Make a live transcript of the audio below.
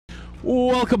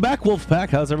Welcome back, Wolfpack.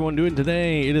 How's everyone doing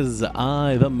today? It is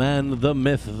I, the man, the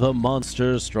myth, the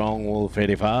monster, Strong Wolf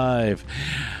 85.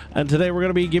 And today we're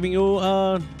going to be giving you,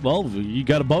 well, you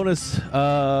got a bonus,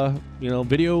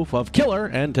 video of Killer,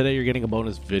 and today you're getting a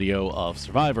bonus video of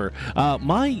Survivor.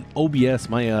 My OBS,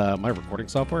 my recording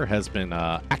software has been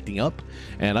acting up,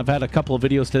 and I've had a couple of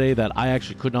videos today that I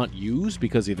actually could not use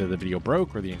because either the video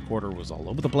broke or the encoder was all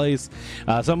over the place.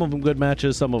 Some of them good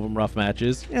matches, some of them rough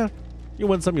matches. Yeah. You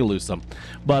win some, you lose some.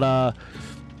 But,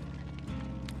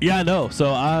 yeah, no.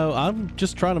 So I'm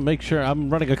just trying to make sure. I'm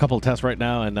running a couple of tests right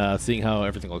now and seeing how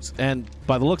everything looks. And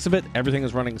by the looks of it, everything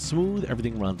is running smooth.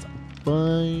 Everything runs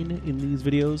fine in these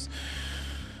videos.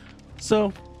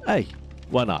 So, hey,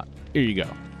 why not? Here you go.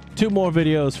 2 more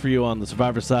videos for you on the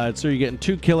Survivor side. So you're getting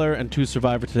 2 Killer and 2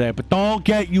 Survivor today. But don't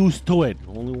get used to it.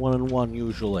 Only 1 and 1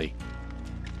 usually.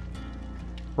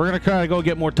 We're going to try to go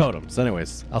get more totems.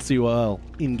 Anyways, I'll see you all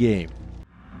in-game.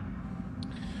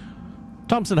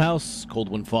 Thompson House,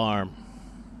 Coldwind Farm.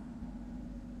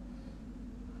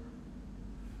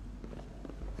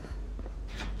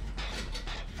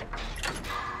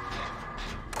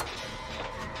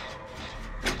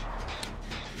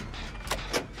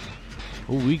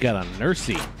 Oh, we got a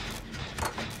Nursey.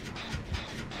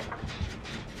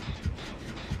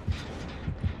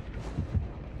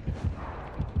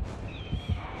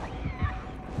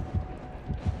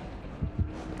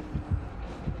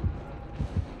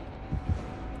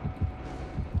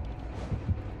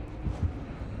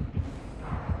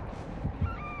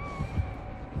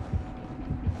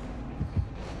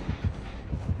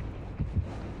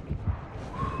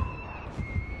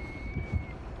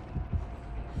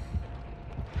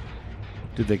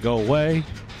 Did they go away?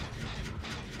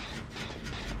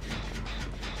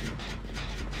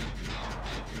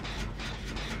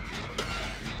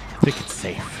 I think it's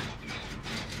safe.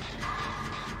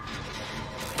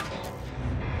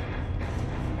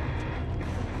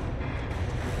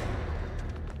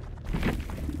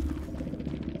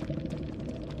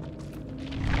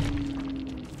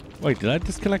 Wait, did I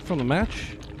disconnect from the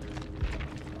match?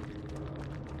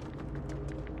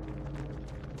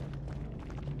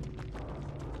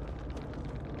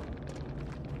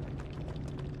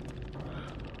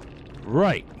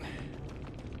 Right.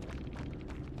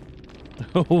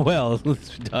 Well,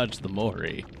 let's dodge the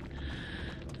Mori.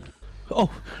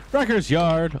 Oh, Wrecker's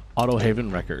Yard, Auto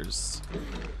Haven Wreckers.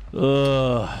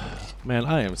 Man,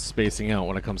 I am spacing out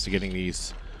when it comes to getting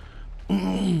these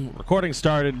recording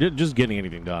started. Just getting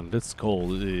anything done. This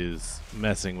cold is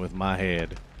messing with my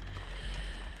head.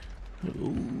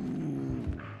 Ooh.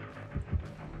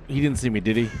 He didn't see me,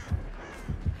 did he?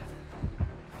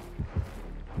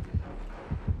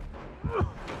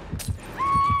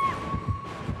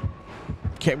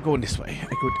 Okay, I'm going this way.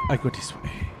 I go this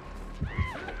way.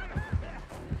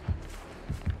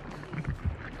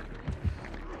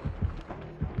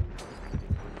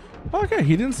 Okay,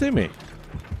 he didn't see me.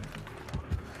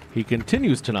 He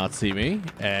continues to not see me,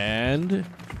 and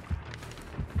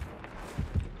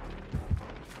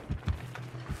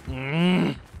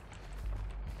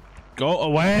go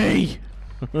away.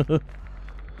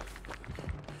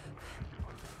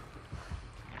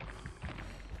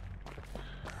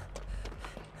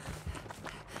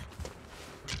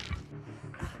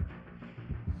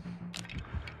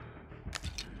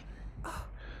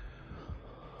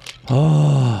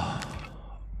 Oh.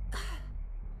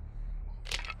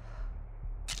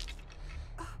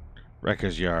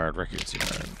 Wrecker's Yard. I'm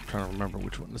trying to remember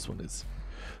which one this one is.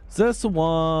 Is this the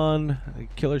one?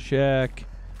 Killer Shack.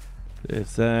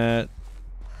 Is that?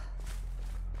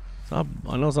 It's not,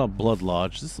 I know it's not Blood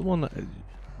Lodge. This is the one that,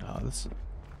 no,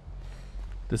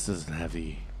 this isn't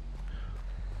heavy.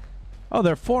 Oh,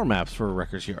 there are 4 maps for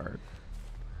Wrecker's Yard.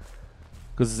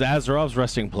 Because it's Azerov's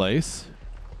resting place.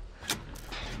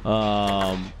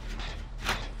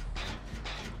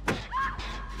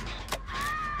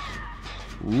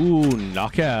 Ooh,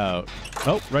 knockout.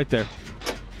 Oh, right there.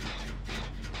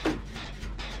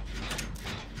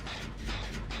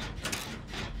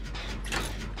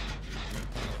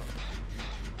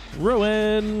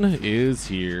 Ruin is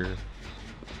here.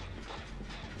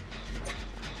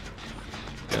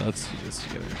 Yeah, let's do this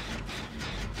together.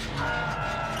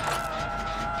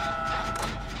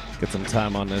 Get some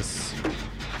time on this.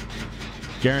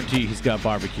 Guarantee he's got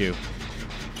barbecue.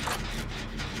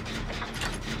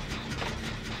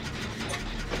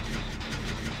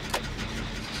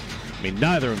 I mean,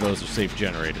 neither of those are safe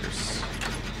generators. Is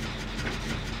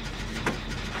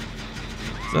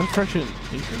that a fresh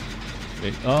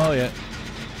injury? Oh, yeah.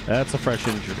 That's a fresh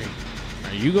injury.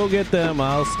 All right, you go get them.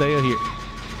 I'll stay here.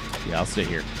 Yeah, I'll stay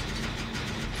here.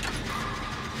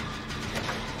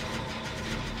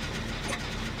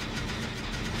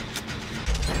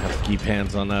 keep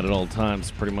hands on that at all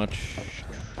times, pretty much.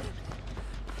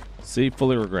 See,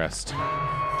 fully regressed.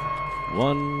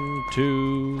 1,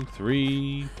 2,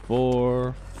 3,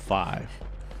 4, 5.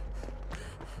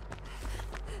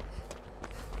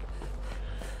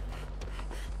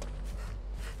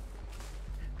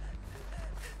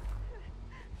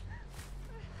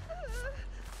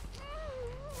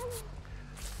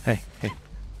 Hey, hey.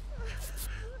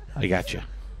 I got you.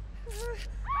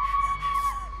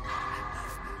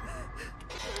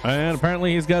 And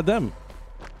apparently he's got them.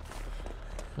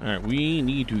 Alright, we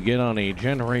need to get on a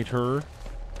generator.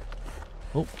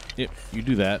 Oh, yep, you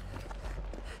do that.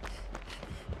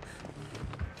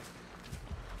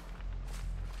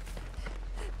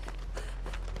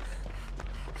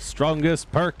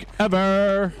 Strongest perk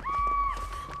ever!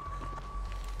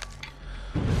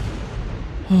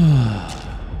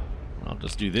 I'll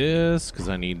just do this, because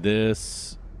I need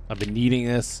this. I've been needing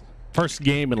this. First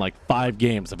game in like 5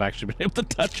 games I've actually been able to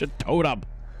touch a totem.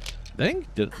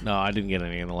 No, I didn't get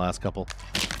any in the last couple.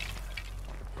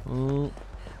 Oh.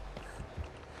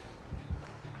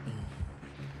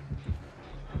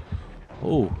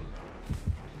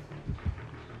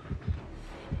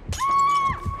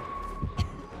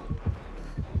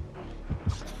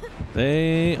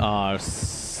 They are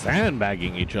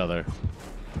sandbagging each other.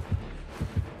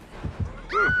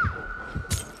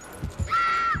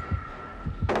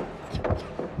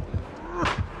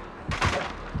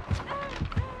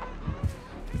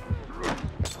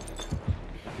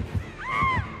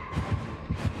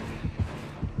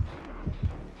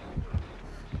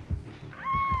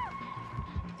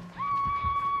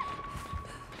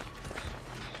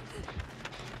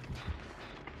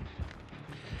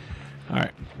 All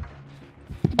right.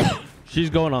 She's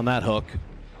going on that hook.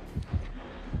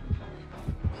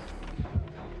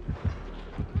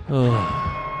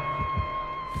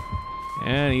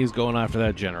 And he's going after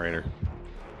that generator.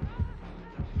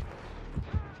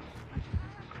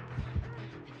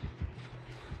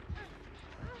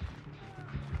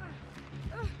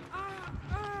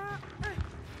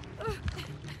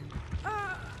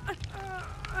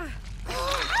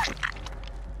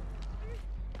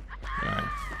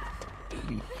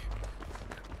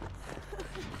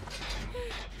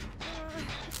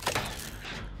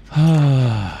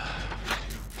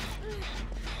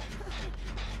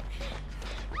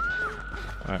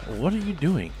 Alright, what are you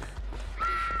doing?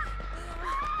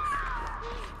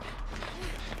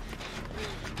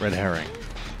 Red herring.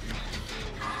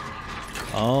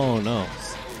 Oh no.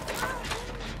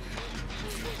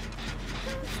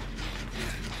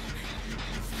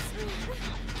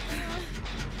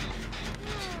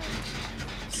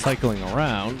 Cycling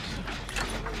around.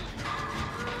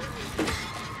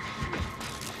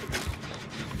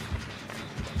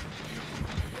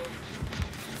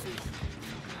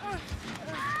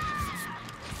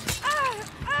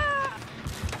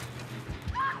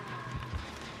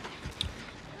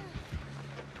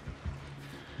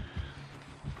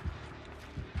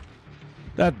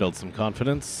 That builds some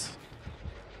confidence.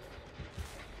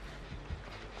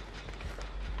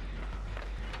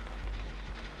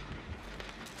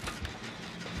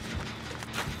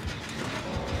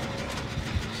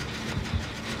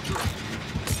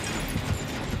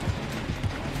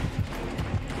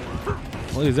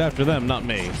 Well, he's after them, not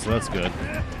me, so that's good.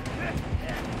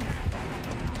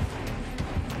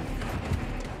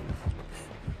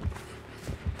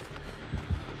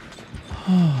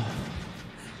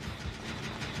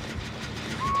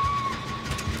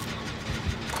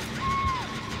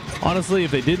 Honestly,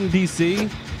 if they didn't DC,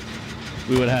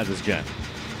 we would have had this gen.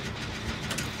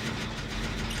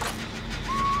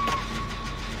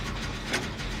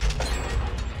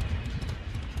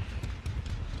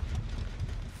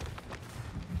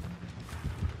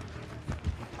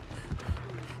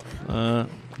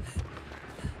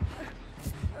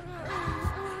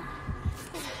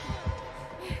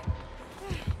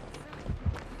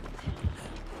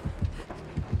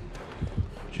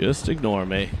 Just ignore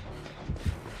me.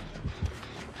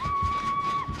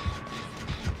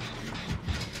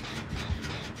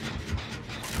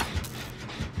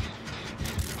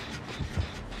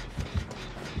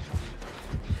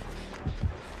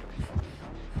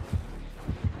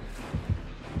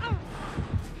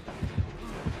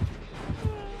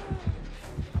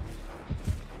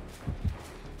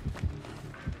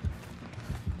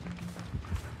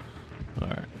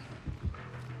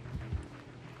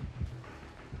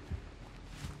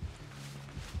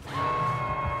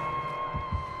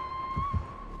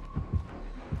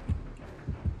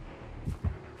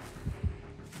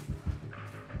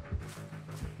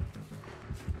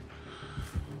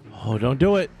 Oh, don't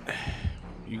do it.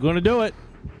 You're going to do it.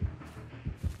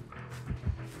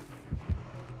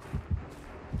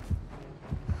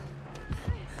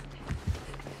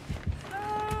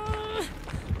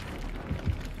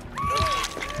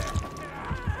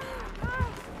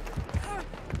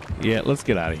 Yeah, let's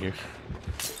get out of here.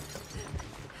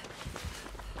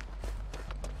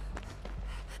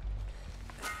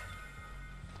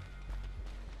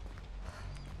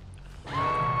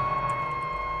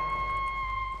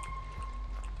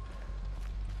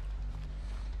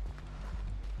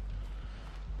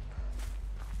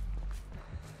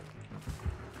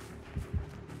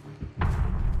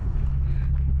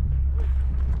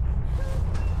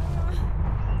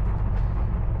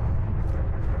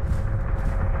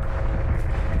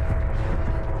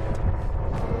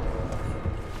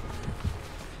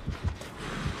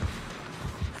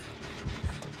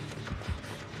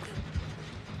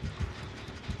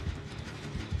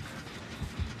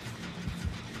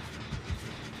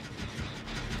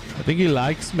 I think he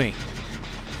likes me.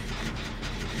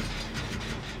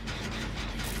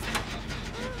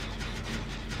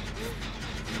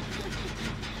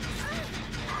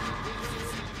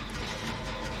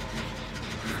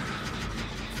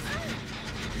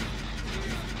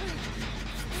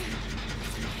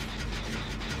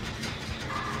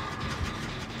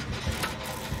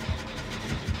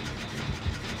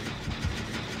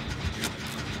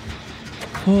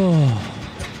 Oh.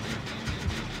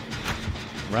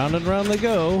 Round and round they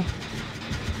go.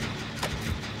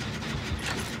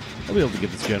 I'll be able to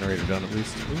get this generator done at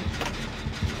least.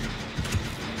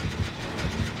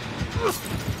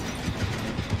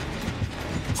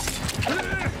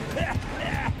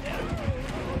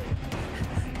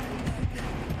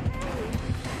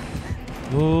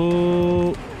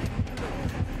 Oh.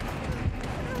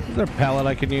 Is there a pallet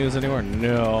I can use anywhere?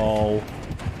 No.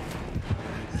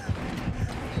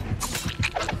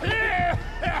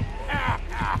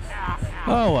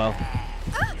 Oh well.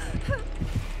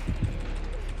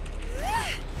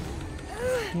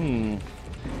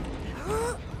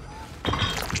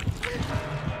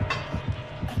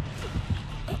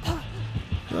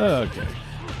 Okay.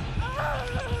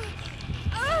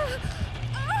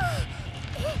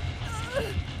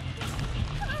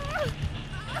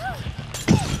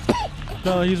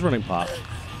 No, he's running pop.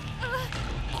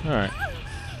 Alright.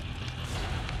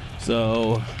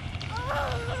 So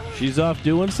she's off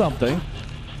doing something.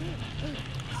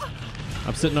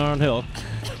 I'm sitting on a hill.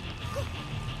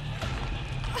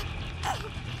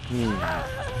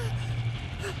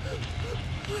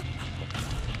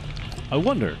 I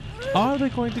wonder, are they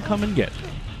going to come and get me?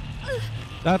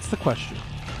 That's the question.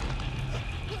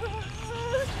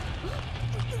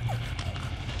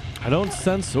 I don't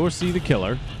sense or see the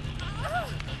killer.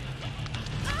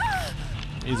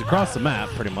 He's across the map,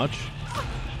 pretty much.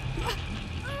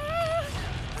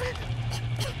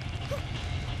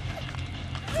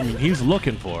 I mean, he's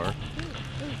looking for her.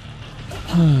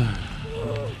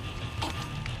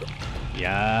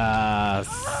 Yes.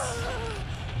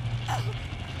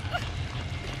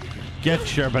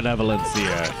 Get your benevolence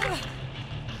here.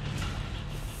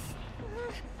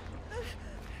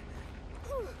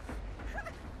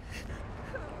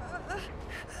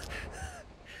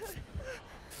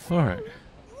 All right.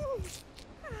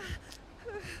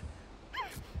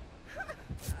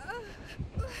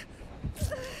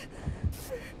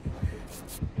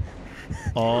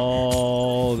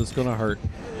 Oh, this is gonna hurt.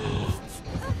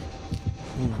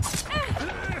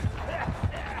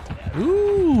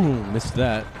 Ooh, missed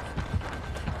that.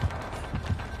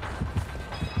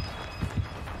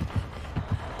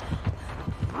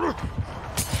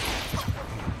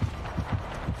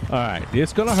 All right,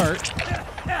 it's gonna hurt.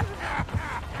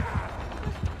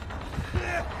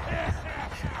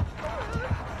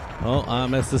 Oh, I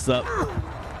messed this up.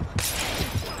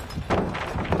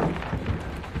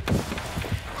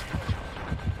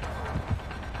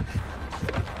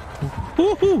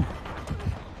 Woohoo!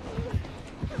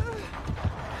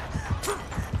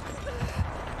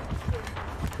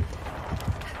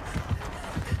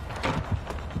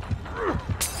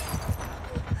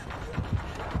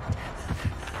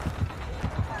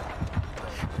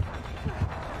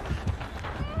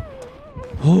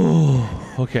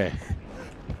 Oh, okay.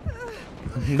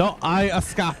 No, I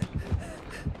escape.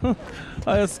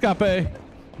 I escape.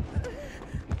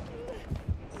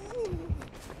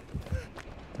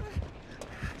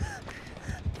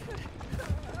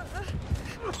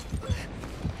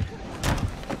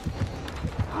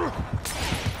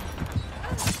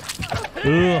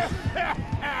 Ugh.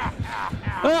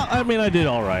 Well, I mean, I did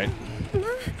all right.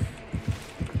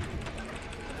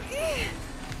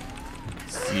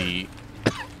 Let's see.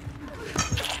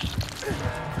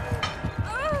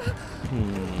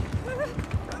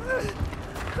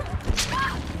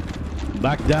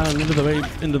 Back down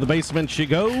into the basement she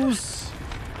goes.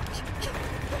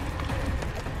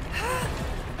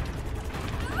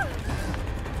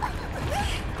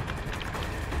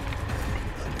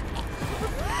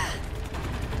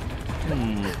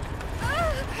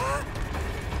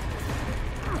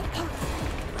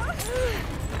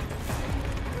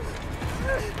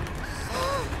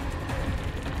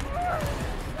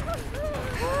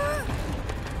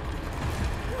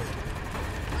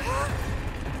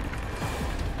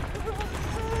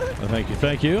 thank you,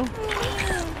 thank you.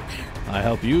 I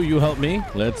help you, you help me.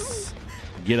 Let's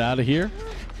get out of here.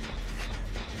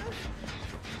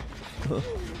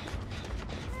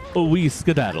 Oh, we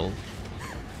skedaddle.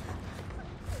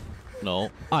 No,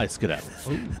 I skedaddle.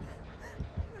 Ooh.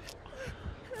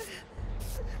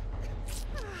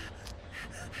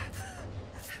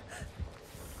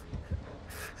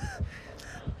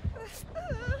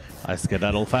 I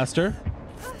skedaddle faster.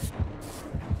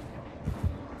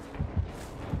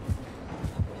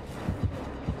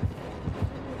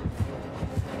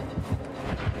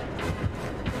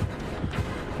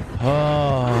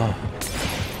 Oh.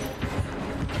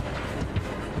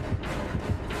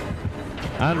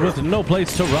 And with no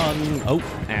place to run. Oh,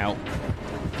 ow.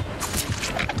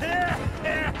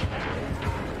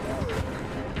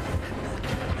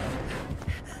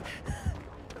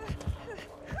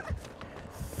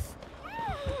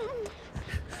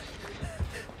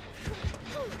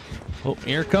 Oh,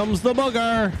 here comes the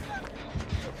bugger.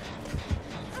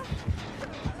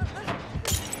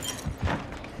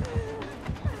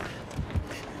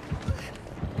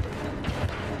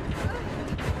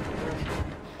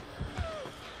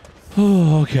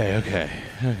 Oh, okay, okay,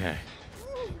 okay.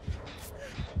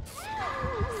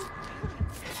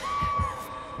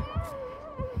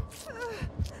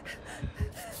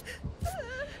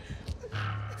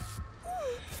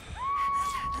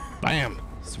 Bam!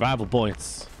 Survival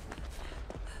points.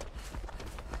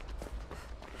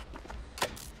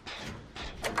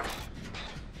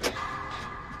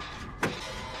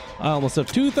 I almost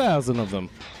have 2,000 of them.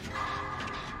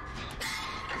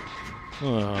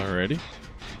 Alrighty.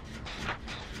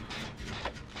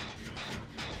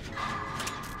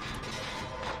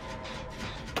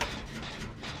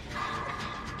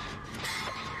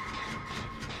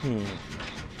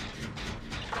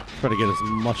 Try to get as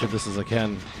much of this as I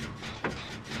can.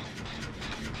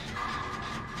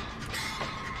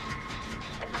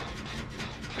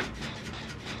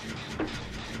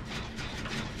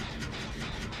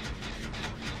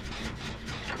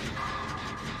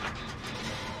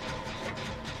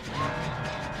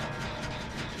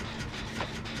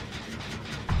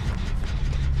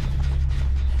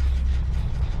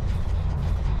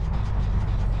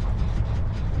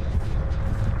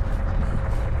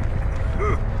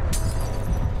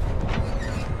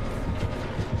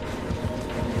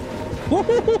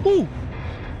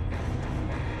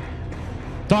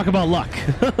 Talk about luck.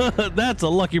 That's a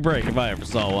lucky break if I ever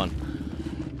saw one.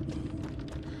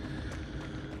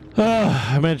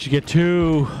 I managed to get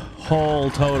 2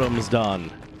 whole totems done.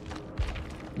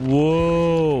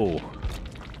 Whoa.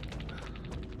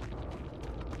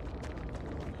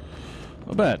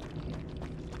 Not bad.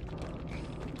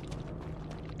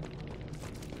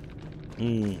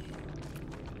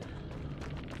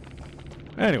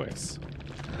 Anyways,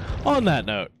 on that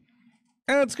note,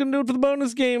 that's gonna do it for the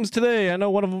bonus games today. I know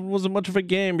one of them wasn't much of a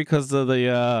game because of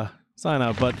the sign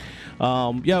out, but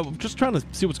yeah, I'm just trying to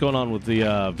see what's going on with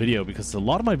the video, because a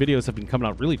lot of my videos have been coming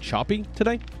out really choppy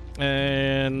today,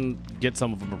 and get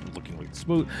some of them are looking really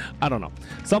smooth. I don't know,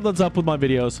 something's up with my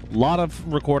videos. A lot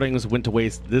of recordings went to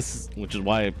waste, which is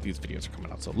why these videos are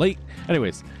coming out so late.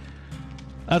 Anyways,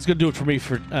 that's going to do it for me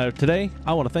for today.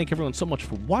 I want to thank everyone so much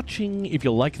for watching. If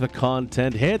you like the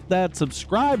content, hit that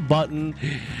subscribe button.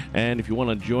 And if you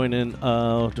want to join in,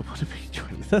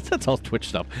 that's all Twitch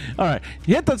stuff. All right,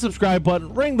 hit that subscribe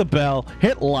button, ring the bell,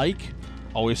 hit like.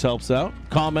 Always helps out.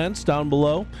 Comments down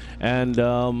below. And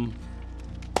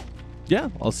yeah,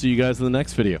 I'll see you guys in the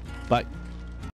next video. Bye.